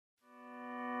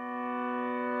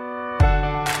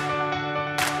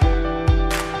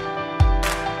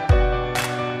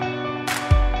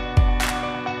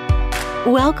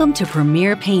Welcome to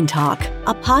Premier Pain Talk,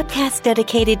 a podcast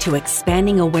dedicated to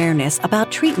expanding awareness about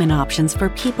treatment options for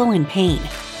people in pain.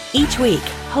 Each week,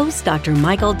 host Dr.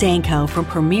 Michael Danko from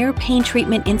Premier Pain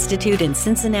Treatment Institute in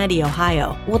Cincinnati,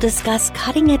 Ohio, will discuss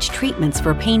cutting-edge treatments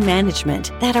for pain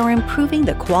management that are improving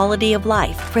the quality of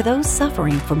life for those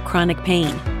suffering from chronic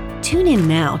pain. Tune in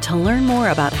now to learn more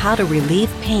about how to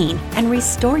relieve pain and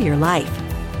restore your life.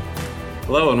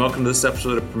 Hello and welcome to this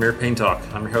episode of Premier Pain Talk.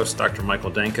 I'm your host, Dr. Michael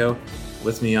Danko.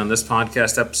 With me on this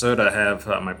podcast episode, I have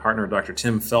my partner, Dr.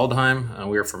 Tim Feldheim.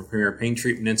 We are from Premier Pain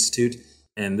Treatment Institute,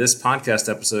 and this podcast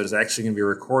episode is actually going to be a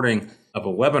recording of a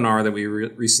webinar that we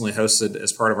recently hosted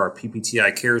as part of our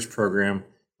PPTI Cares program,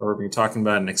 where we're going to be talking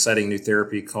about an exciting new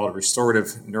therapy called Restorative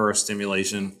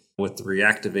Neurostimulation with the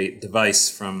Reactivate device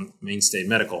from Mainstay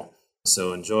Medical.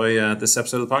 So enjoy this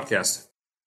episode of the podcast.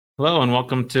 Hello and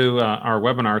welcome to our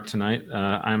webinar tonight.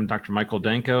 I'm Dr. Michael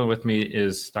Danko. With me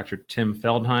is Dr. Tim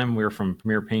Feldheim. We're from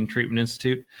Premier Pain Treatment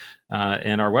Institute.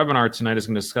 And our webinar tonight is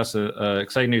going to discuss an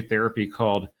exciting new therapy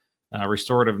called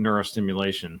Restorative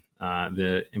Neurostimulation.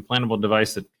 The implantable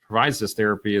device that provides this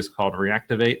therapy is called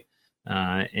Reactivate.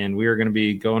 And we are going to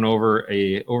be going over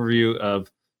an overview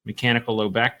of mechanical low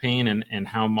back pain and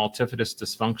how multifidus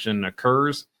dysfunction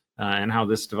occurs and how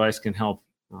this device can help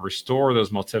restore those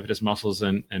multifidus muscles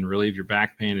and relieve your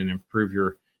back pain and improve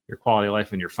your quality of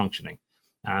life and your functioning.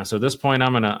 So at this point,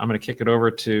 I'm gonna kick it over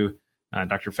to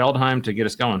Dr. Feldheim to get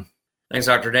us going. Thanks,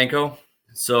 Dr. Danko.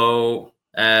 So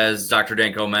as Dr.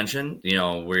 Danko mentioned, we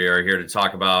are here to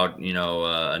talk about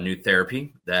a new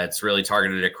therapy that's really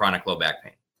targeted at chronic low back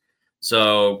pain.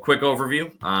 So quick overview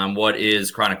on what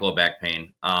is chronic low back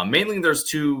pain. Mainly, there's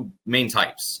two main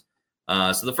types.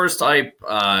 So the first type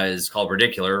is called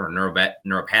radicular or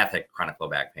neuropathic chronic low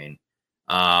back pain.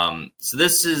 So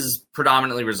this is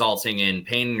predominantly resulting in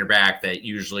pain in your back that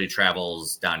usually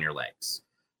travels down your legs.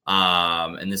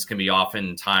 And this can be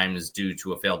oftentimes due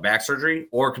to a failed back surgery,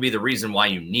 or it could be the reason why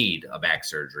you need a back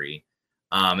surgery.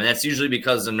 And that's usually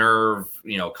because the nerve,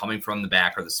 coming from the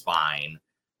back or the spine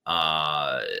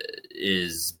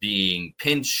is being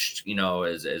pinched,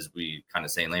 as we kind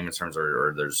of say in layman's terms,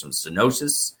 or there's some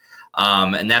stenosis.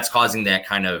 And that's causing that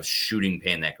kind of shooting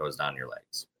pain that goes down your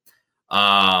legs.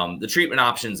 The treatment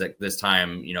options at this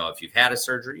time, if you've had a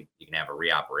surgery, you can have a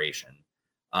reoperation.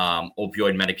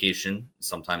 Opioid medication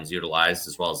sometimes utilized,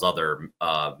 as well as other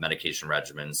medication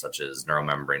regimens such as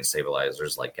neuromembrane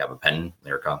stabilizers like gabapentin,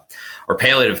 Lyrica, or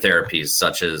palliative therapies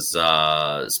such as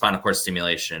spinal cord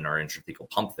stimulation or intrathecal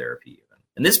pump therapy even.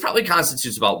 And this probably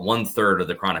constitutes about 1/3 of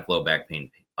the chronic low back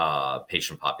pain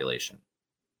patient population.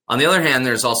 On the other hand,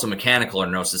 there's also mechanical or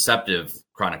nociceptive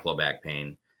chronic low back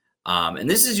pain. And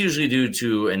this is usually due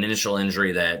to an initial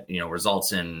injury that,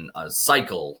 results in a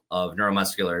cycle of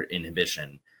neuromuscular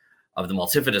inhibition of the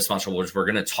multifidus muscle, which we're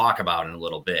going to talk about in a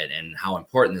little bit, and how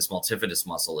important this multifidus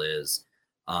muscle is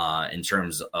in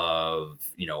terms of,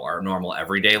 our normal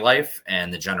everyday life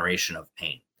and the generation of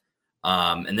pain.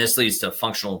 And this leads to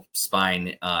functional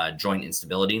spine joint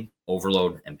instability,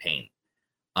 overload, and pain.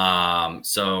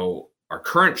 So our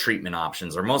current treatment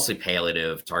options are mostly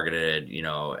palliative, targeted,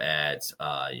 at,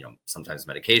 sometimes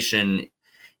medication,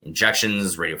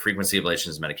 injections, radiofrequency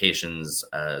ablations, medications,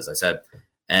 as I said.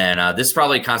 And this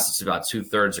probably constitutes about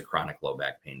 2/3 of chronic low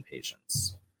back pain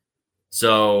patients.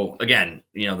 So again,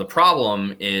 the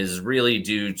problem is really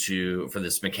for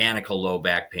this mechanical low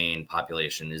back pain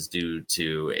population is due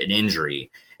to an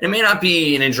injury. And it may not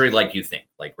be an injury like you think,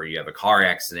 like where you have a car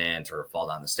accident or fall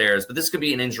down the stairs, but this could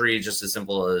be an injury just as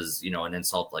simple as, an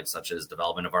insult, like such as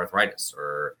development of arthritis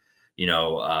or,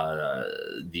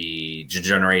 the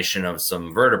degeneration of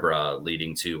some vertebra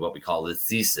leading to what we call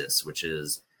listhesis, which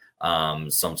is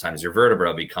sometimes your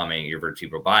vertebral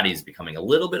body is becoming a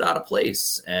little bit out of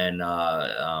place. And,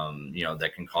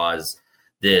 that can cause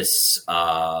this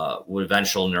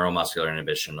eventual neuromuscular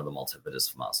inhibition of the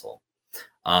multifidus muscle.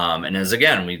 And as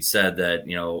again, we'd said that,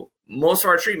 most of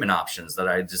our treatment options that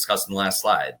I discussed in the last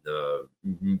slide,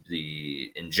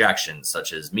 the injections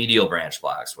such as medial branch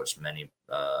blocks, which many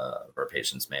of our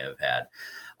patients may have had,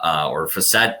 or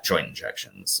facet joint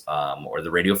injections, or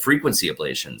the radiofrequency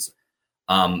ablations,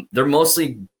 they're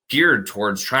mostly geared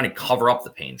towards trying to cover up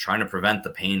the pain, trying to prevent the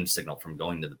pain signal from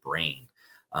going to the brain,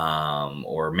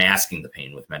 or masking the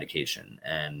pain with medication.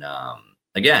 And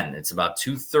again, it's about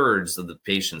 2/3 of the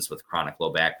patients with chronic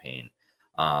low back pain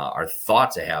are thought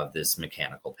to have this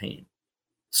mechanical pain.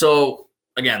 So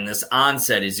again, this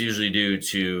onset is usually due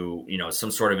to, some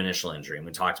sort of initial injury. And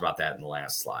we talked about that in the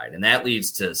last slide. And that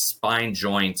leads to spine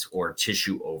joint or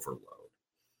tissue overload.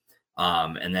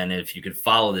 And then if you could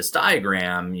follow this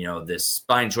diagram, this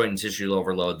spine joint and tissue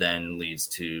overload then leads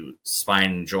to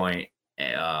spine joint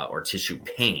or tissue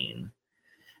pain.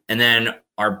 And then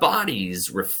our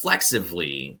bodies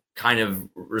reflexively kind of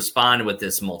respond with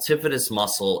this multifidus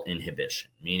muscle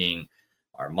inhibition, meaning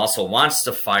our muscle wants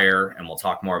to fire, and we'll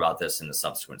talk more about this in the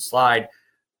subsequent slide,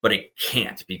 but it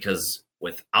can't, because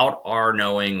without our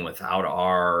knowing, without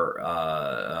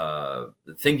our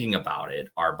thinking about it,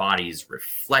 our bodies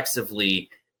reflexively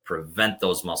prevent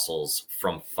those muscles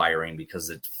from firing because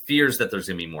it fears that there's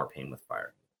going to be more pain with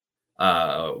firing,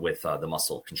 with the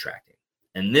muscle contracting.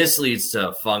 And this leads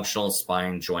to functional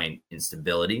spine joint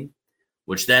instability,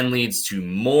 which then leads to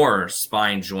more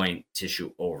spine joint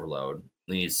tissue overload,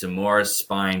 leads to more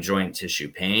spine joint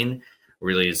tissue pain,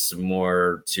 leads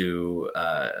more to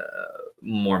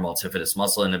more multifidus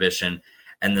muscle inhibition,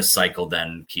 and the cycle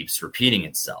then keeps repeating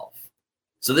itself.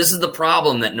 So this is the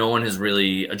problem that no one has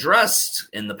really addressed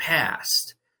in the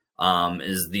past,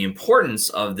 is the importance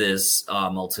of this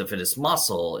multifidus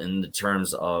muscle in the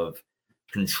terms of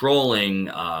controlling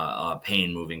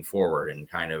pain moving forward and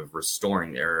kind of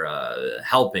restoring or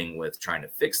helping with trying to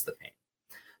fix the pain.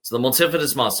 So the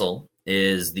multifidus muscle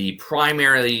is the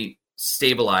primary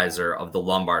stabilizer of the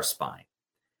lumbar spine.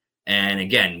 And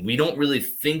again, we don't really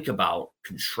think about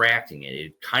contracting it.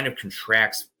 It kind of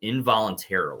contracts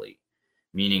involuntarily,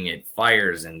 meaning it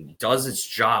fires and does its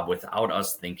job without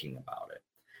us thinking about it.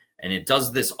 And it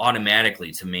does this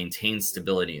automatically to maintain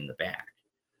stability in the back.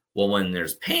 Well, when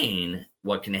there's pain,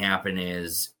 what can happen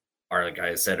is, like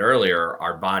I said earlier,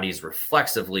 our bodies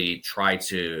reflexively try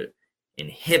to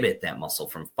inhibit that muscle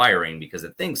from firing because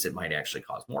it thinks it might actually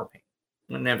cause more pain.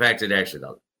 And in fact, it actually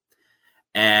doesn't.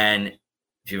 And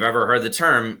if you've ever heard the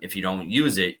term, if you don't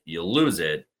use it, you'll lose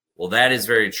it. Well, that is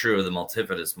very true of the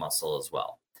multifidus muscle as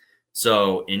well.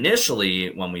 So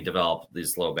initially, when we developed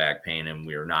this low back pain and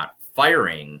we are not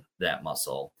firing that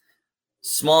muscle,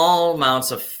 small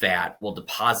amounts of fat will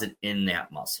deposit in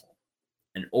that muscle.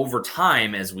 And over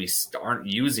time, as we start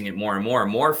using it more and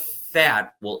more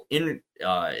fat will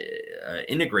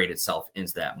integrate itself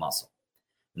into that muscle.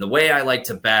 And the way I like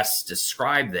to best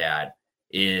describe that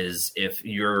is, if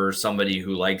you're somebody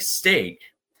who likes steak,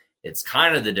 it's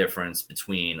kind of the difference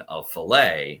between a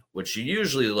fillet, which you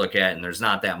usually look at and there's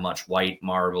not that much white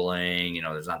marbling,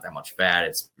 there's not that much fat.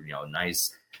 It's,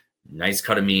 nice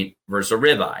cut of meat, versus a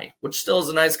ribeye, which still is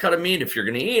a nice cut of meat if you're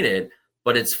going to eat it,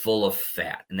 but it's full of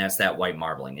fat, and that's that white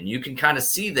marbling. And you can kind of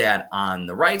see that on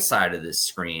the right side of this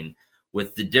screen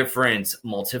with the different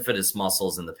multifidus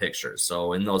muscles in the pictures.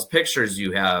 So in those pictures,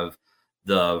 you have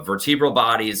the vertebral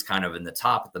bodies kind of in the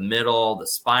top at the middle, the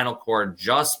spinal cord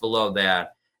just below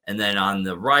that, and then on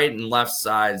the right and left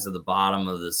sides of the bottom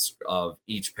of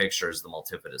each picture is the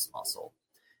multifidus muscle.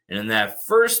 And in that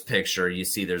first picture, you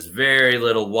see there's very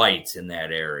little white in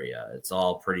that area. It's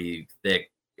all pretty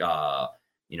thick,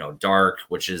 dark,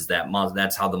 which is that muscle.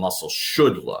 That's how the muscle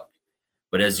should look.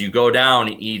 But as you go down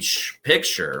each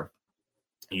picture,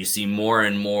 you see more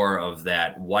and more of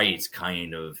that white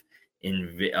kind of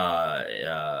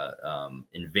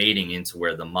invading into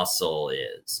where the muscle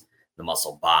is, the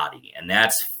muscle body. And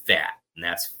that's fat. And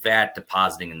that's fat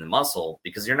depositing in the muscle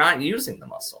because you're not using the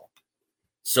muscle.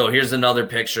 So here's another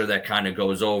picture that kind of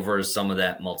goes over some of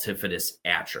that multifidus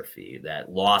atrophy,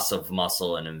 that loss of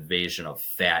muscle and invasion of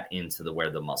fat into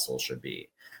where the muscle should be.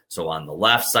 So on the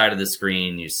left side of the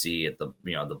screen, you see at the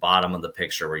bottom of the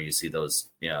picture where you see those,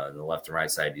 on the left and right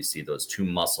side, you see those two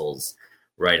muscles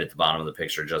right at the bottom of the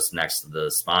picture, just next to the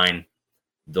spine.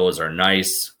 Those are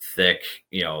nice, thick,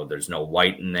 there's no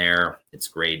white in there. It's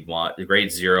grade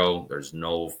 0. There's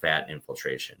no fat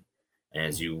infiltration. And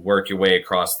as you work your way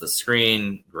across the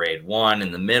screen, grade 1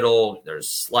 in the middle, there's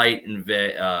slight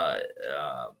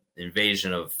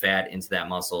invasion of fat into that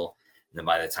muscle. And then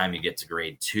by the time you get to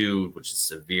grade 2, which is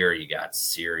severe, you got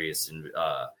serious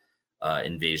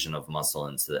invasion of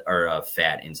muscle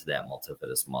fat into that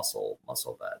multifidus muscle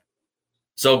bed.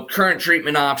 So current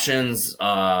treatment options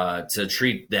to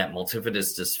treat that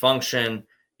multifidus dysfunction,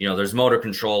 there's motor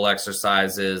control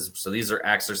exercises. So these are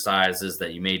exercises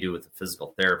that you may do with a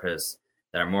physical therapist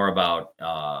that are more about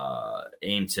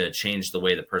aim to change the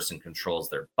way the person controls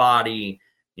their body.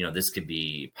 This could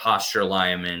be posture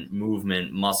alignment,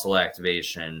 movement, muscle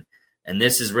activation. And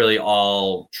this is really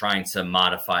all trying to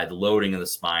modify the loading of the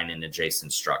spine and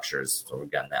adjacent structures. So we've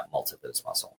gotten that multifidus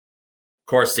muscle.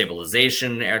 Core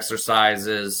stabilization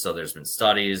exercises. So there's been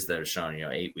studies that have shown,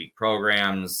 8-week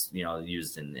programs,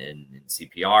 used in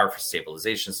CPR for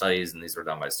stabilization studies. And these were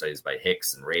done by studies by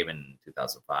Hicks and Raven in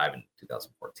 2005 and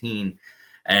 2014.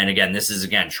 And again, this is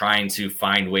trying to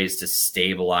find ways to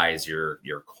stabilize your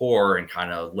core and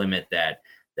kind of limit that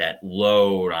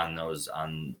load on those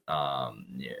and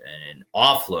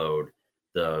offload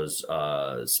those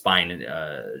spine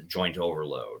joint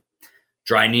overload.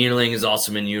 Dry needling has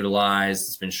also been utilized.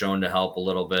 It's been shown to help a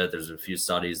little bit. There's a few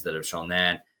studies that have shown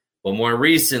that. But more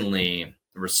recently,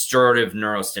 restorative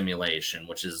neurostimulation,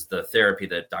 which is the therapy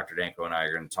that Dr. Danko and I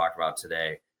are going to talk about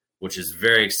today, which is a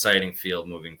very exciting field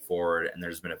moving forward. And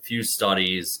there's been a few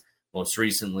studies, most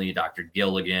recently Dr.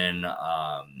 Gilligan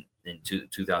in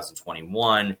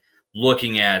 2021,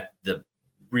 looking at the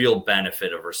real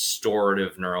benefit of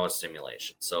restorative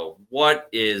neurostimulation. So what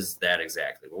is that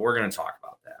exactly? Well, we're going to talk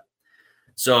about that.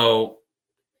 So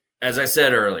as I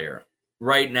said earlier,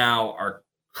 right now our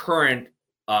current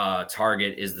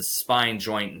target is the spine,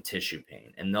 joint, and tissue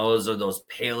pain. And those are those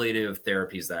palliative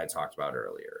therapies that I talked about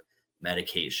earlier.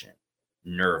 Medication,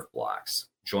 nerve blocks,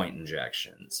 joint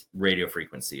injections,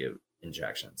 radiofrequency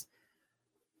injections.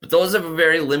 But those have a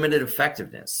very limited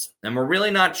effectiveness. And we're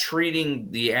really not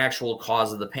treating the actual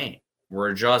cause of the pain.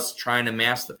 We're just trying to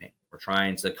mask the pain. We're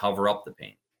trying to cover up the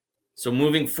pain. So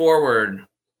moving forward,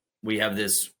 we have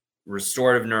this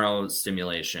restorative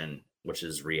neurostimulation, which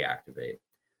is Reactivate.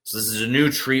 So this is a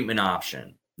new treatment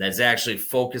option that's actually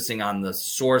focusing on the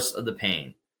source of the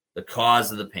pain, the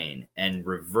cause of the pain, and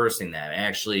reversing that,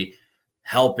 actually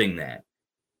helping that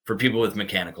for people with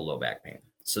mechanical low back pain.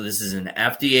 So this is an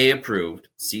FDA-approved,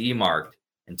 CE marked,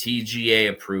 and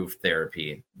TGA-approved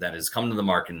therapy that has come to the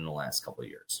market in the last couple of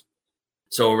years.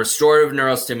 So restorative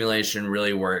neurostimulation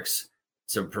really works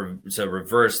to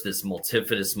reverse this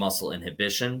multifidus muscle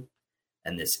inhibition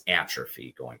and this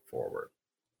atrophy going forward.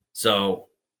 So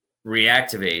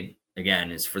Reactivate,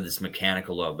 again, is for this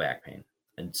mechanical low back pain.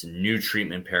 And it's a new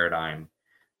treatment paradigm.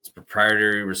 It's a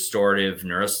proprietary restorative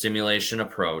neurostimulation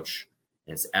approach,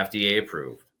 and it's FDA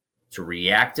approved to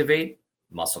reactivate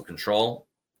muscle control,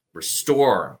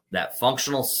 restore that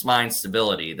functional spine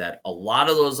stability that a lot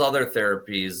of those other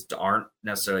therapies aren't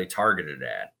necessarily targeted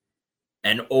at,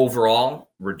 and overall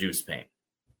reduce pain.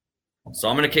 So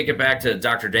I'm going to kick it back to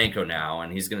Dr. Danko now,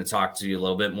 and he's going to talk to you a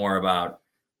little bit more about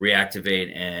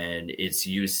Reactivate and its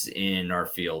use in our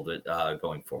field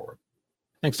going forward.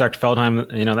 Thanks, Dr.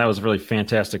 Feldheim. That was a really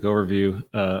fantastic overview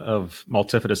of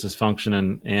multifidus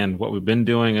dysfunction and what we've been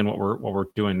doing and what we're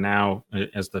doing now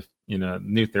as the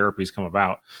new therapies come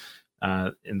about.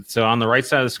 And so on the right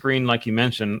side of the screen, like you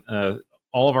mentioned,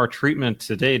 all of our treatment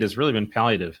to date has really been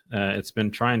palliative. It's been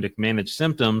trying to manage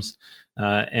symptoms,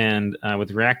 and with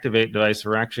the Reactivate device,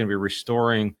 we're actually going to be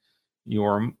restoring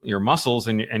your muscles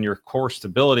and your core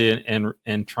stability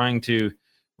and trying to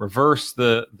reverse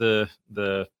the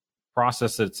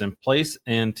process that's in place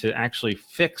and to actually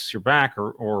fix your back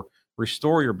or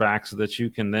restore your back so that you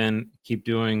can then keep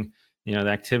doing the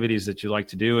activities that you like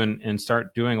to do and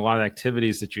start doing a lot of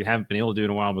activities that you haven't been able to do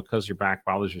in a while because your back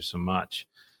bothers you so much.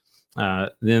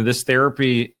 Then this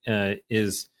therapy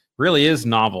is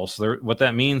novel. So what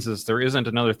that means is there isn't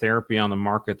another therapy on the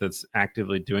market that's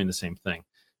actively doing the same thing.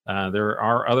 There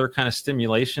are other kind of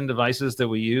stimulation devices that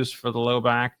we use for the low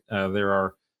back. There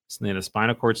are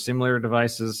spinal cord stimulator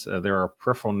devices. There are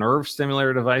peripheral nerve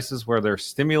stimulator devices where they're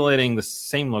stimulating the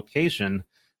same location,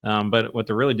 but what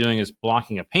they're really doing is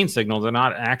blocking a pain signal. They're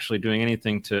not actually doing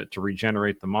anything to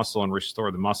regenerate the muscle and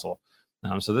restore the muscle.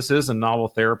 So this is a novel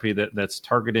therapy that's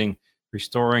targeting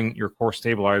restoring your core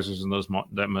stabilizers and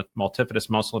that multifidus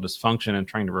muscle dysfunction and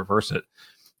trying to reverse it.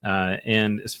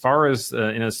 And as far as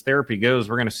as therapy goes,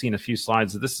 we're going to see in a few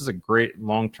slides that this is a great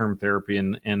long-term therapy,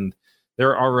 and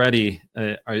there already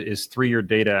is 3-year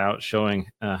data out showing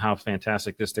how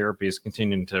fantastic this therapy is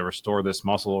continuing to restore this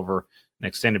muscle over an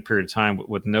extended period of time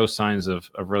with no signs of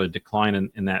really decline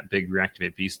in that big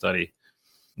Reactivate B study.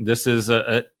 This is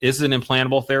an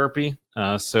implantable therapy,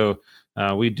 so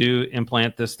we do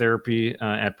implant this therapy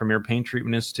at Premier Pain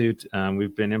Treatment Institute.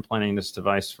 We've been implanting this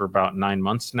device for about 9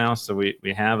 months now, so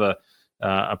we have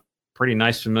a pretty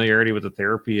nice familiarity with the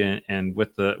therapy and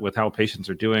with how patients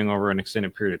are doing over an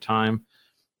extended period of time.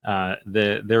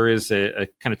 There is a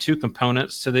kind of 2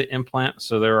 components to the implant.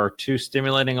 So there are 2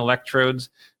 stimulating electrodes.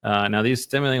 Now these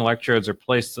stimulating electrodes are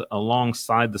placed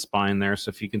alongside the spine there. So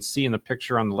if you can see in the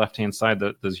picture on the left-hand side,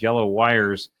 those yellow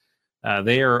wires,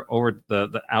 they are over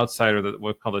the outside, or what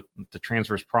we call the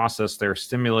transverse process. They're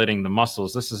stimulating the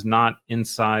muscles. This is not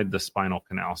inside the spinal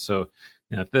canal. So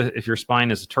if your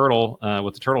spine is a turtle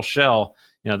with the turtle shell,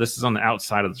 this is on the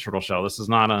outside of the turtle shell. This is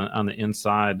not on the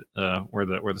inside where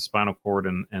the spinal cord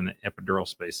and the epidural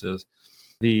space is.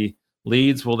 The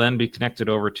leads will then be connected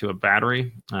over to a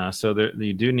battery. So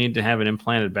you do need to have an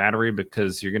implanted battery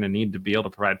because you're going to need to be able to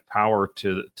provide power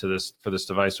to this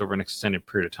device over an extended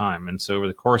period of time. And so over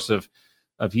the course of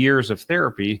years of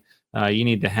therapy, you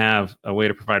need to have a way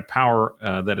to provide power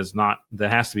that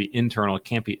has to be internal. It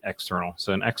can't be external.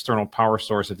 So an external power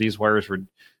source, if these wires were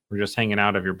just hanging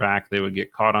out of your back, they would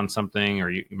get caught on something, or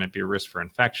you might be a risk for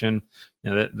infection.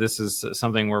 This is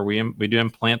something where we do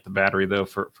implant the battery, though,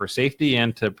 for safety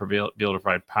and to be able to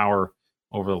provide power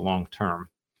over the long term.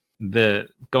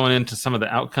 Going into some of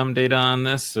the outcome data on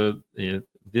this, so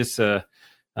this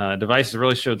device has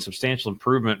really showed substantial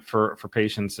improvement for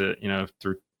patients,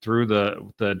 through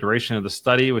the duration of the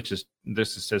study, which is,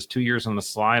 says 2 years on the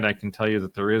slide. I can tell you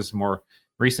that there is more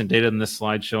recent data in this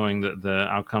slide showing that the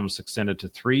outcomes extended to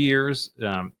 3 years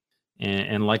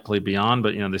and likely beyond.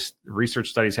 But this research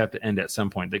studies have to end at some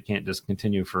point. They can't just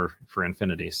continue for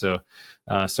infinity. So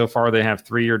far they have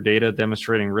 3-year data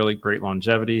demonstrating really great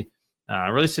longevity,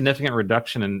 really significant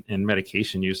reduction in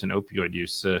medication use and opioid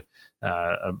use.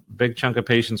 A big chunk of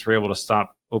patients were able to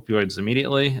stop opioids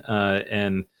immediately,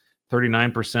 and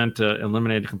 39%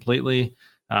 eliminated completely.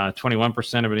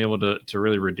 21% have been able to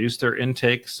really reduce their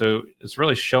intake. So it's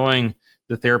really showing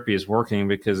the therapy is working,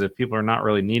 because if people are not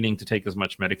really needing to take as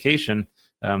much medication,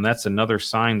 that's another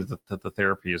sign that the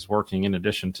therapy is working, in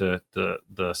addition to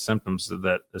the symptoms,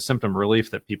 the symptom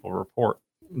relief that people report.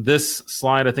 This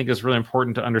slide, I think, is really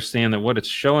important to understand that what it's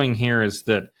showing here is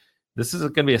that this is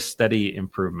going to be a steady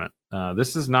improvement.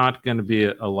 This is not going to be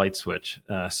a light switch.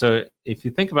 So if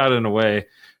you think about it in a way,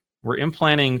 we're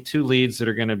implanting 2 leads that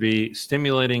are going to be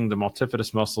stimulating the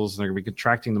multifidus muscles, and they're going to be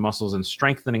contracting the muscles and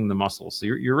strengthening the muscles. So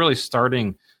you're really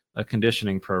starting a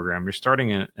conditioning program. You're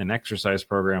starting an exercise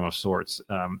program of sorts.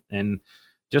 And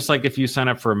just like if you sign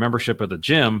up for a membership at the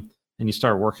gym and you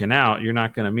start working out, you're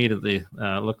not going to immediately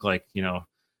look like,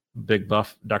 big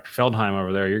buff Dr. Feldheim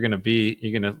over there. You're going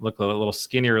to look a little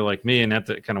skinnier like me and have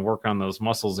to kind of work on those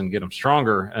muscles and get them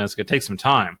stronger. And it's going to take some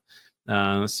time.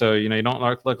 So you don't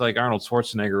look like Arnold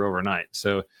Schwarzenegger overnight.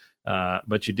 So,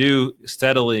 but you do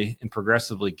steadily and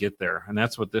progressively get there, and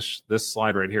that's what this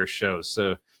slide right here shows.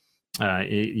 So,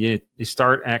 you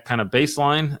start at kind of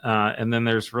baseline, and then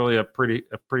there's really a pretty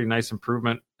nice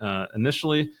improvement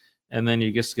initially, and then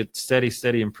you just get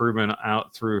steady improvement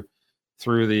out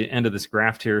through the end of this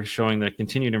graph here, showing the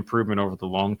continued improvement over the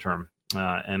long term.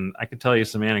 And I could tell you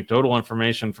some anecdotal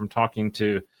information from talking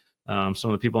to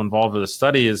some of the people involved with the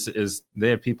study is they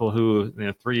have people who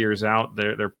 3 years out,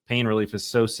 their pain relief is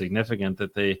so significant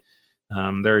that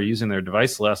they're using their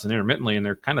device less and intermittently, and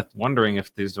they're kind of wondering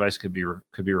if these devices could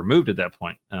be removed at that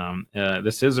point.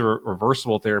 This is a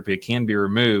reversible therapy; it can be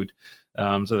removed.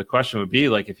 So the question would be,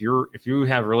 like, if you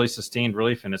have really sustained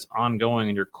relief and it's ongoing,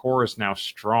 and your core is now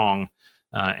strong,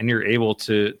 and you're able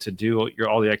to do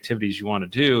all the activities you want to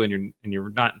do, and you're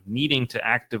not needing to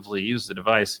actively use the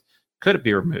device, could it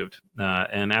be removed?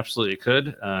 And absolutely it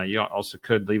could. You also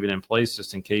could leave it in place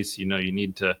just in case you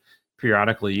need to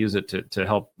periodically use it to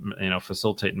help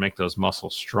facilitate and make those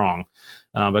muscles strong.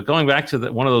 But going back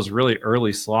to one of those really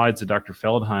early slides that Dr.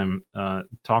 Feldheim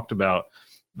talked about,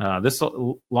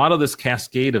 a lot of this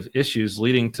cascade of issues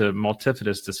leading to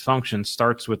multifidus dysfunction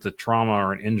starts with the trauma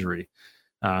or an injury.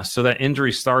 So that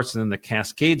injury starts, and then the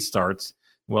cascade starts.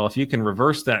 Well, if you can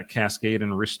reverse that cascade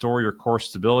and restore your core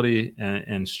stability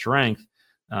and strength,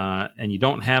 and you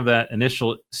don't have that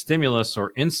initial stimulus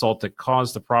or insult that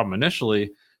caused the problem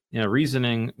initially,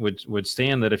 reasoning would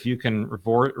stand that if you can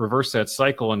reverse that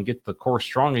cycle and get the core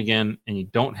strong again, and you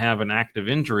don't have an active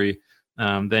injury,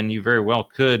 then you very well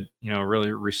could,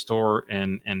 really restore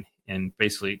and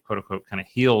basically, quote unquote, kind of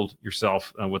healed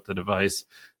yourself with the device,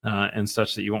 and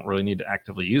such that you won't really need to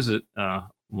actively use it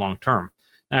long term.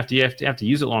 After you have to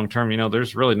use it long term,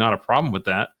 there's really not a problem with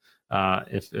that.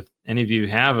 If any of you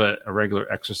have a regular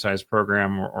exercise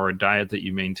program or a diet that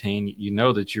you maintain,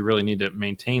 that you really need to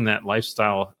maintain that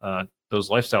lifestyle, those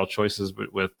lifestyle choices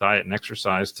with diet and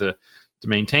exercise to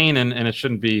maintain. And it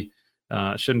shouldn't be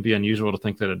unusual to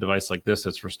think that a device like this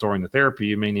that's restoring the therapy,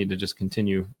 you may need to just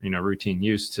continue, routine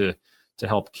use to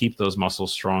help keep those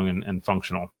muscles strong and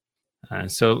functional.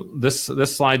 So this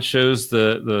slide shows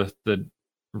the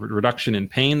reduction in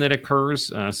pain that occurs.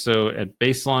 So at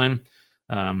baseline,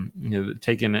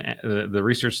 taking the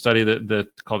research study that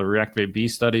called a Reactivate B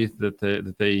study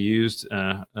that they used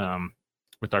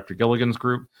with Dr. Gilligan's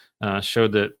group,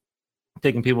 showed that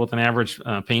taking people with an average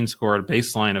pain score at a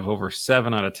baseline of over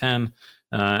 7 out of 10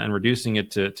 and reducing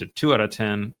it to 2 out of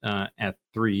 10 at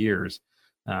 3 years.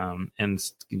 And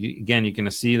again, you can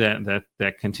see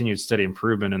that continued steady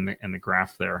improvement in the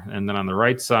graph there. And then on the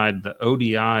right side, the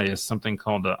ODI is something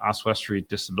called the Oswestry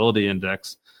Disability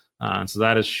Index. And so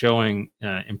that is showing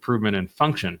improvement in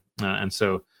function. And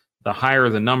so the higher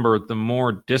the number, the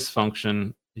more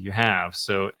dysfunction you have.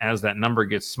 So as that number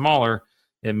gets smaller,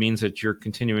 it means that you're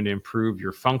continuing to improve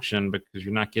your function because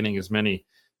you're not getting as many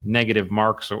negative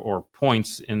marks or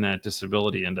points in that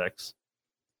disability index.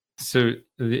 So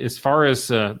as far as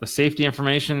the safety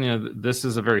information, this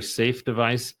is a very safe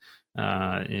device.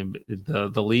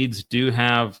 The leads do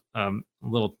have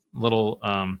little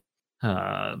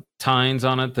tines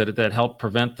on it that help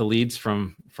prevent the leads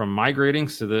from migrating.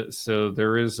 So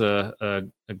there is a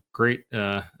great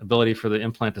ability for the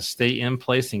implant to stay in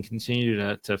place and continue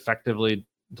to effectively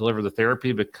deliver the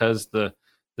therapy because the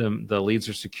leads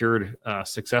are secured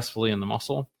successfully in the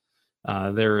muscle.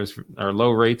 There are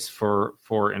low rates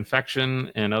for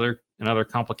infection and other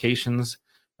complications,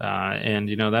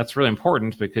 and that's really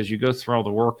important because you go through all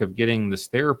the work of getting this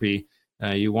therapy.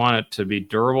 You want it to be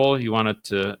durable, you want it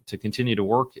to continue to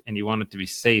work, and you want it to be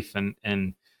safe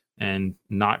and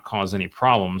not cause any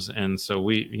problems. And so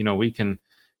we can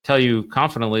tell you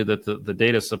confidently that the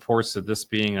data supports that this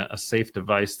being a safe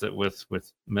device that with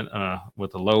a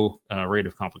low rate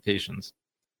of complications.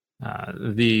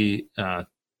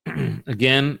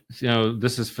 Again,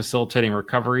 this is facilitating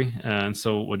recovery, and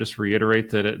so we'll just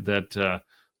reiterate that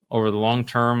over the long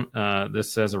term,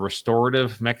 this has a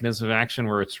restorative mechanism of action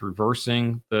where it's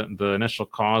reversing the initial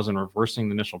cause and reversing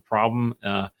the initial problem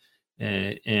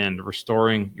and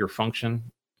restoring your function,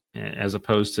 as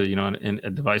opposed to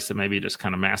a device that may be just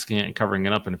kind of masking it and covering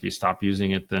it up, and if you stop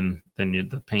using it, then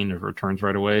the pain returns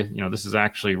right away. This is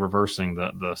actually reversing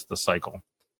the cycle.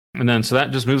 And then, so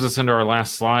that just moves us into our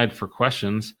last slide for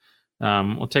questions.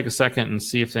 We'll take a second and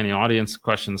see if any audience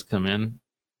questions come in.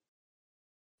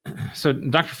 So,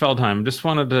 Dr. Feldheim, just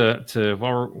wanted to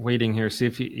while we're waiting here, see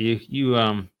if you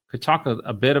could talk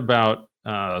a bit about,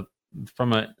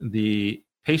 from the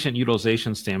patient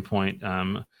utilization standpoint,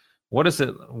 what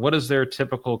is their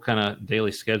typical kind of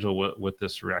daily schedule with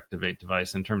this Reactivate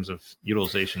device in terms of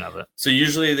utilization of it? So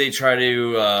usually they try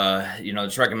to,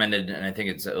 it's recommended, and I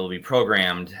think it'll be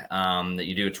programmed that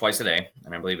you do it twice a day,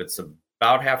 and I believe it's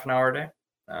about half an hour a day,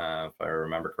 if I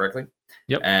remember correctly.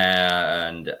 Yep.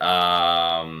 And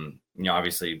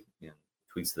obviously,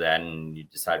 tweaks to that, and you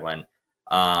decide when.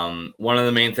 One of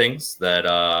the main things that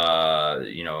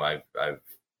I've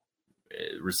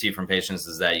received from patients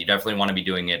is that you definitely want to be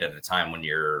doing it at a time when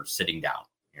you're sitting down.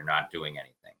 You're not doing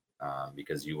anything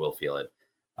because you will feel it.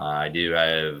 I do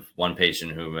have one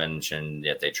patient who mentioned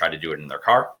that they tried to do it in their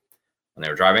car when they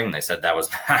were driving, and they said that was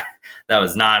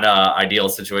not an ideal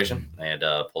situation. They had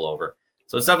to pull over.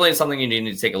 So it's definitely something you need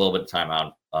to take a little bit of time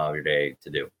out of your day to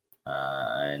do.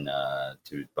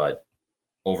 But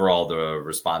overall, the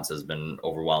response has been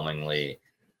overwhelmingly,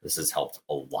 this has helped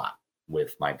a lot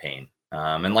with my pain.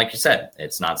 And like you said,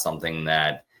 it's not something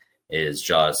that is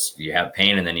just you have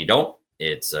pain and then you don't.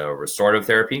 It's a restorative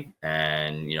therapy.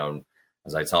 And,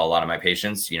 as I tell a lot of my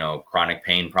patients, chronic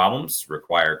pain problems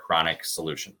require chronic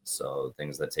solutions. So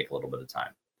things that take a little bit of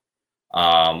time.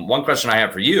 One question I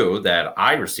have for you that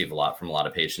I receive a lot from a lot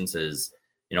of patients is,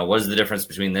 what is the difference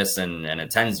between this and a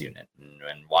TENS unit?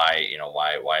 And why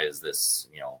is this,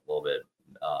 a little bit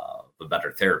of a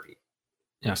better therapy?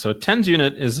 Yeah, so a TENS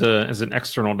unit is an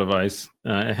external device.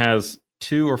 It has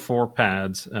 2 or 4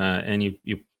 pads, and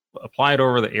you apply it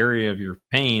over the area of your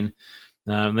pain.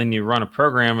 Then you run a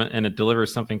program, and it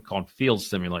delivers something called field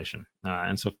stimulation.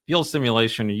 And so field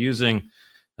stimulation, you're using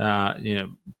kind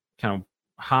of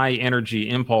high energy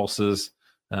impulses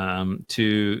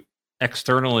to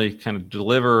externally kind of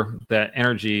deliver that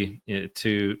energy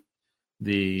to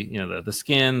the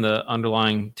skin, the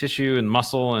underlying tissue and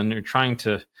muscle, and you're trying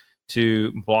to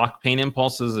block pain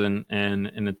impulses, and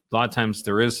a lot of times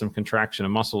there is some contraction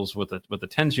of muscles with the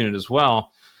TENS unit as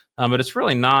well, but it's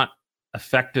really not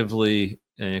effectively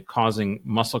causing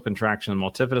muscle contraction in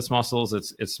multifidus muscles.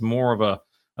 It's more of a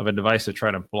device to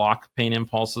try to block pain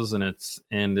impulses, and it's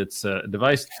a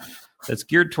device that's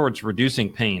geared towards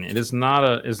reducing pain. It is not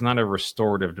a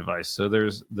restorative device. So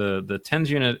there's the TENS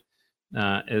unit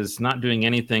is not doing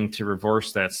anything to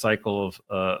reverse that cycle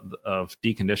of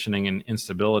deconditioning and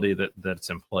instability that's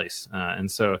in place.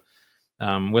 And so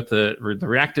with the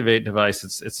Reactivate device,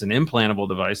 it's an implantable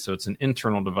device, so it's an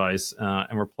internal device,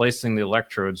 and we're placing the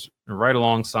electrodes right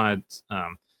alongside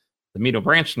the medial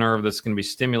branch nerve that's going to be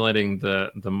stimulating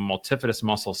the multifidus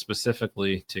muscle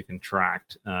specifically to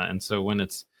contract. And so when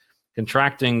it's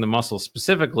contracting the muscle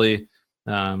specifically,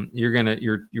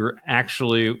 you're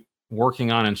actually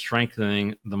working on and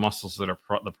strengthening the muscles that are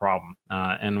the problem.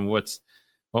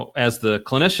 As the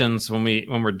clinicians,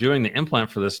 when we're doing the implant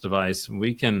for this device,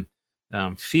 we can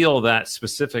feel that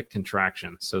specific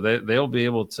contraction. So they'll be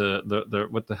able to,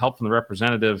 with the help from the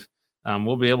representative,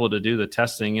 we'll be able to do the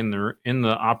testing in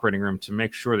the operating room to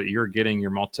make sure that you're getting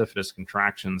your multifidus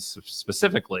contractions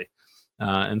specifically.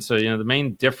 And so, the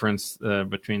main difference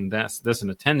between this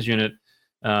and a TENS unit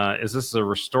is this is a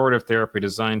restorative therapy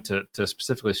designed to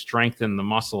specifically strengthen the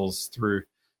muscles through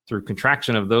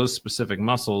contraction of those specific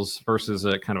muscles versus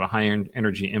a kind of a high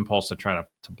energy impulse to try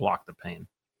to block the pain.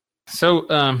 So,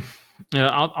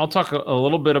 I'll talk a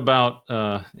little bit about,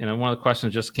 one of the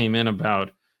questions just came in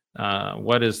about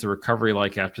what is the recovery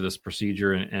like after this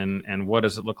procedure, and what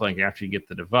does it look like after you get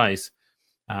the device.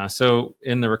 So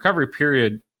in the recovery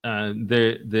period,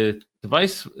 the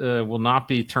device will not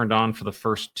be turned on for the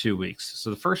first 2 weeks. So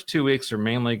the first 2 weeks are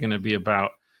mainly going to be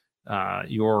about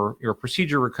your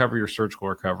procedure recovery, your surgical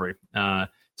recovery.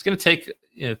 It's going to take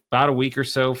about a week or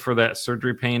so for that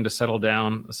surgery pain to settle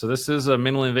down. So this is a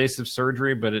minimally invasive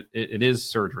surgery, but it is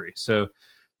surgery. So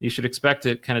you should expect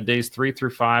it kind of days 3 through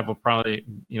 5 will probably,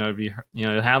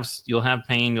 you'll have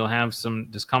pain, you'll have some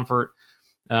discomfort,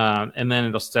 and then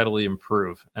it'll steadily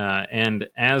improve. And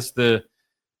as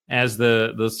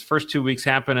those first 2 weeks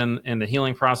happen and the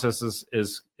healing process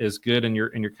is good, and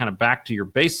you're kind of back to your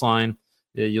baseline,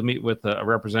 you'll meet with a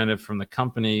representative from the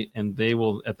company, and they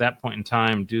will at that point in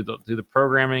time do the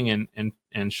programming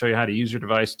and show you how to use your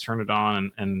device, turn it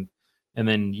on, and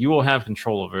then you will have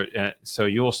control of it. So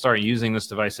you will start using this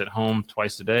device at home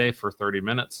twice a day for 30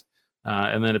 minutes,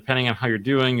 and then depending on how you're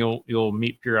doing, you'll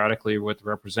meet periodically with the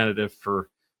representative for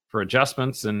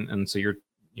adjustments, and so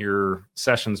your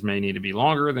sessions may need to be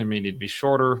longer, they may need to be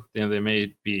shorter, they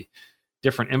may be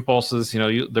different impulses.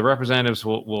 The representatives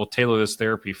will tailor this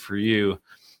therapy for you.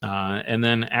 And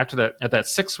then after that, at that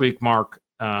 6 week mark,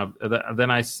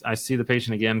 then I see the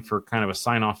patient again for kind of a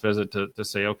sign off visit to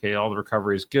say, okay, all the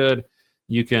recovery is good.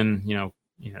 You can,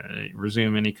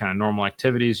 resume any kind of normal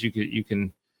activities. You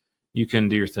can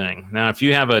do your thing. Now, if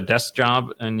you have a desk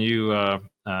job and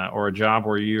or a job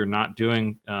where you're not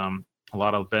doing a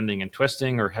lot of bending and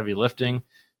twisting or heavy lifting,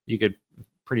 you could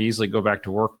pretty easily go back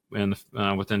to work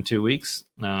within 2 weeks.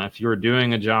 If you're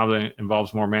doing a job that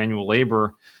involves more manual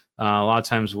labor, a lot of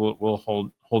times we'll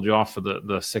hold you off for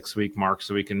the 6 week mark,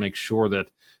 so we can make sure that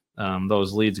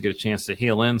those leads get a chance to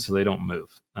heal in, so they don't move.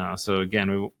 So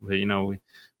again, we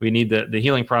need the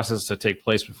healing process to take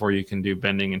place before you can do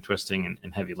bending and twisting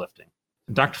and heavy lifting.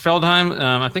 Dr. Feldheim,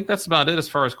 I think that's about it as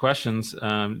far as questions.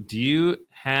 Do you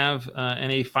have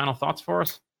any final thoughts for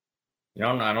us?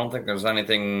 I don't think there's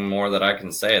anything more that I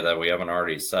can say that we haven't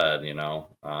already said.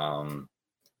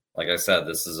 Like I said,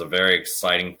 this is a very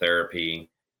exciting therapy.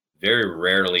 Very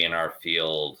rarely in our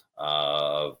field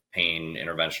of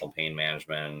interventional pain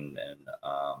management, and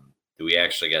do we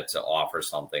actually get to offer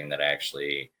something that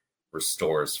actually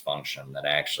restores function, that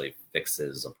actually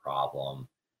fixes a problem.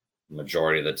 The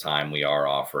majority of the time we are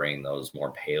offering those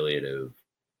more palliative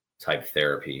type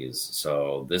therapies.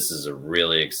 So this is a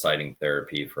really exciting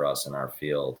therapy for us in our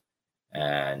field.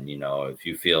 And, if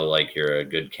you feel like you're a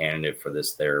good candidate for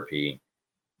this therapy,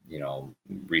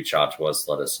 reach out to us,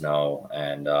 let us know,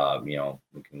 and,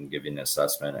 we can give you an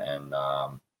assessment. And,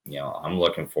 I'm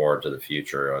looking forward to the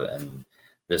future and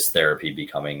this therapy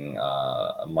becoming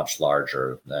much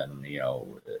larger than,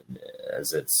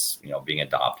 as it's, being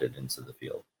adopted into the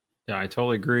field. Yeah, I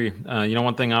totally agree.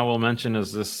 One thing I will mention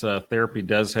is this therapy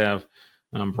does have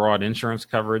broad insurance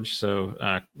coverage.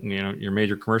 So, your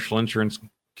major commercial insurance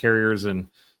carriers and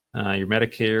your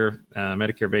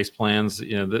Medicare-based plans,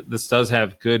 this does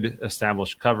have good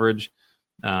established coverage.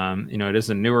 It is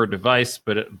a newer device,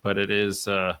 but it is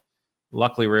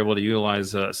luckily we're able to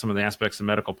utilize some of the aspects of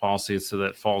medical policy, so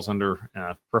that falls under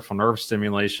peripheral nerve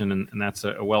stimulation, and that's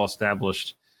a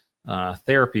well-established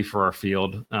therapy for our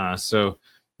field. So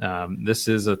this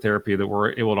is a therapy that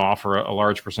we're able to offer a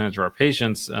large percentage of our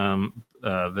patients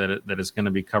that is going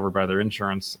to be covered by their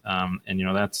insurance, and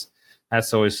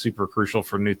that's always super crucial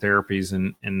for new therapies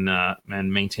and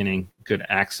maintaining good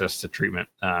access to treatment.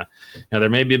 There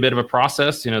may be a bit of a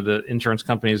process. The insurance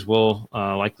companies will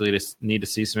likely need to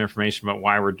see some information about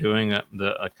why we're doing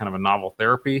a kind of a novel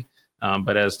therapy.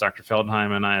 But as Dr.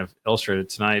 Feldheim and I have illustrated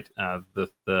tonight,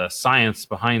 the science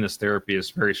behind this therapy is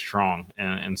very strong.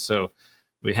 And so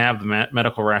we have the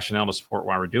medical rationale to support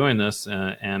why we're doing this.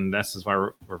 And this is why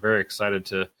we're very excited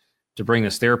to bring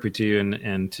this therapy to you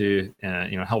and to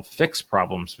help fix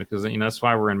problems, because that's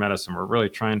why we're in medicine. We're really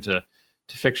trying to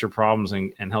fix your problems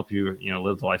and help you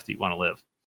live the life that you want to live.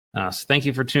 So thank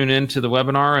you for tuning in to the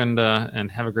webinar,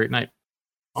 and have a great night.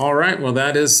 All right. Well,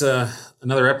 that is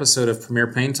another episode of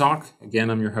Premier Pain Talk. Again,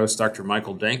 I'm your host, Dr.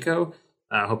 Michael Danko.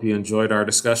 I hope you enjoyed our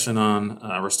discussion on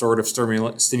restorative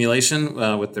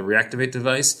stimulation with the Reactivate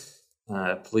device.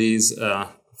 Please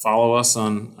follow us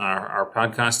on our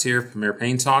podcast here, Premier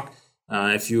Pain Talk.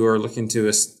 If you are looking to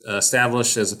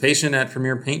establish as a patient at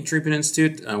Premier Paint Treatment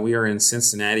Institute, we are in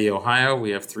Cincinnati, Ohio.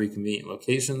 We have 3 convenient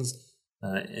locations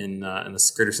in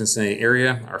the greater Cincinnati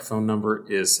area. Our phone number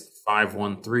is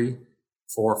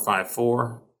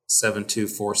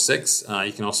 513-454-7246.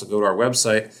 You can also go to our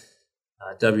website,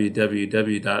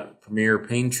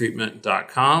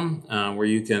 www.premierpaintreatment.com, where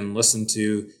you can listen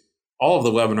to all of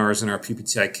the webinars in our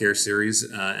PPTI Care series,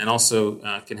 and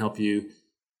also can help you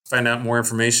find out more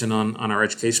information on our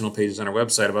educational pages on our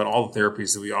website about all the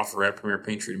therapies that we offer at Premier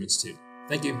Paint Treatment Institute.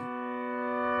 Thank you.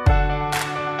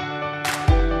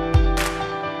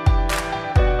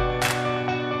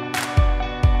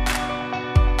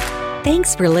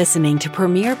 Thanks for listening to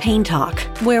Premier Pain Talk,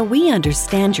 where we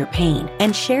understand your pain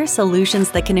and share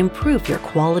solutions that can improve your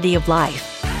quality of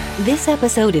life. This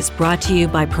episode is brought to you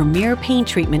by Premier Pain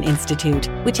Treatment Institute,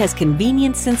 which has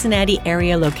convenient Cincinnati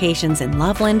area locations in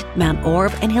Loveland, Mount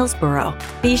Orb, and Hillsborough.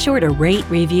 Be sure to rate,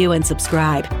 review, and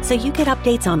subscribe so you get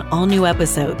updates on all new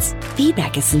episodes.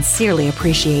 Feedback is sincerely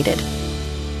appreciated.